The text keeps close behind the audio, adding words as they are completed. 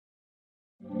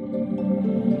The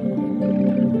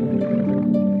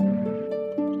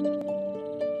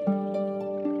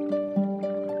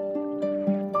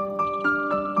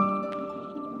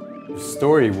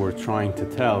story we're trying to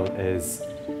tell is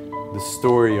the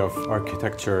story of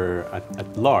architecture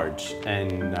at large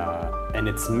and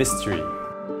its mystery.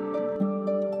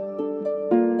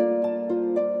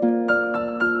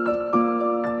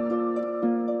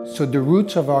 So the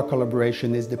roots of our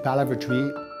collaboration is the Palaver Tree.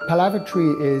 Palaver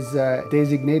Tree is a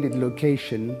designated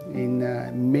location in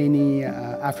many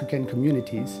African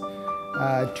communities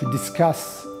to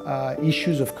discuss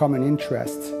issues of common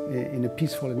interest in a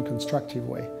peaceful and constructive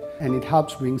way. And it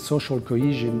helps bring social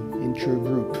cohesion into a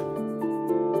group.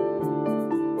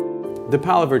 The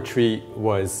Palaver Tree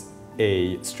was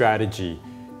a strategy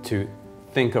to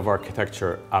think of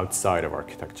architecture outside of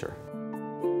architecture.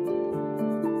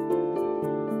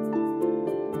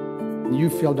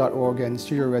 Youthfield.org and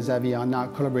Studio Razavi are now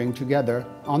collaborating together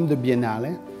on the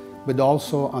Biennale, but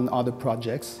also on other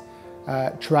projects,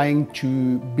 trying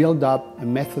to build up a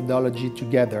methodology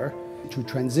together to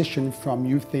transition from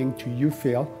YouthThink to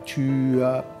Youthfield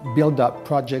to build up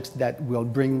projects that will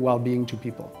bring well-being to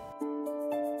people.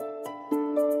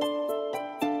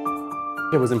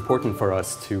 It was important for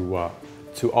us to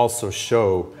also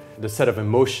show the set of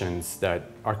emotions that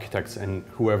architects and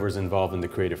whoever's involved in the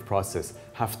creative process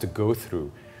have to go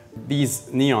through.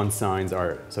 These neon signs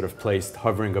are sort of placed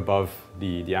hovering above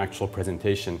the actual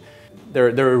presentation.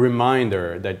 They're a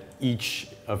reminder that each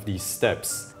of these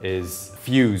steps is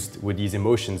fused with these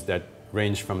emotions that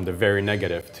range from the very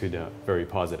negative to the very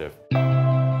positive.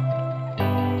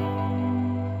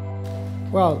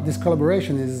 Well, this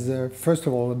collaboration is first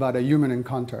of all about a human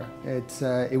encounter.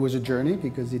 It was a journey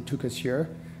because it took us here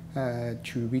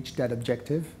to reach that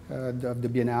objective of the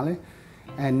Biennale.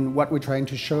 And what we're trying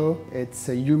to show, it's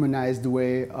a humanized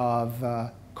way of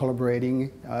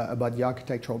collaborating about the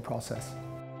architectural process.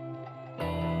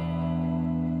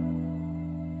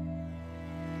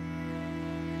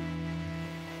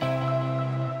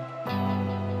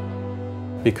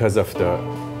 Because of the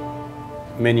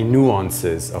many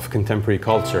nuances of contemporary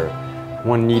culture,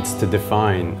 one needs to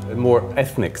define a more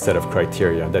ethnic set of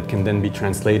criteria that can then be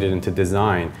translated into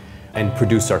design and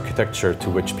produce architecture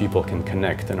to which people can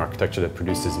connect, and architecture that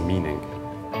produces meaning.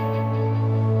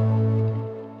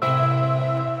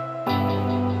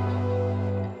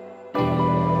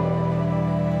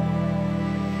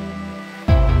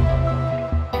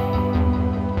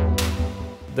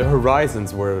 The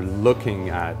horizons we're looking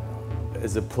at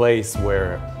is a place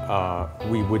where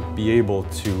we would be able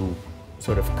to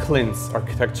sort of cleanse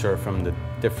architecture from the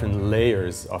different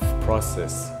layers of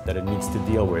process that it needs to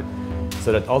deal with,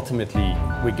 so that ultimately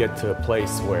we get to a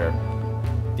place where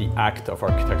the act of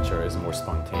architecture is more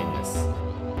spontaneous.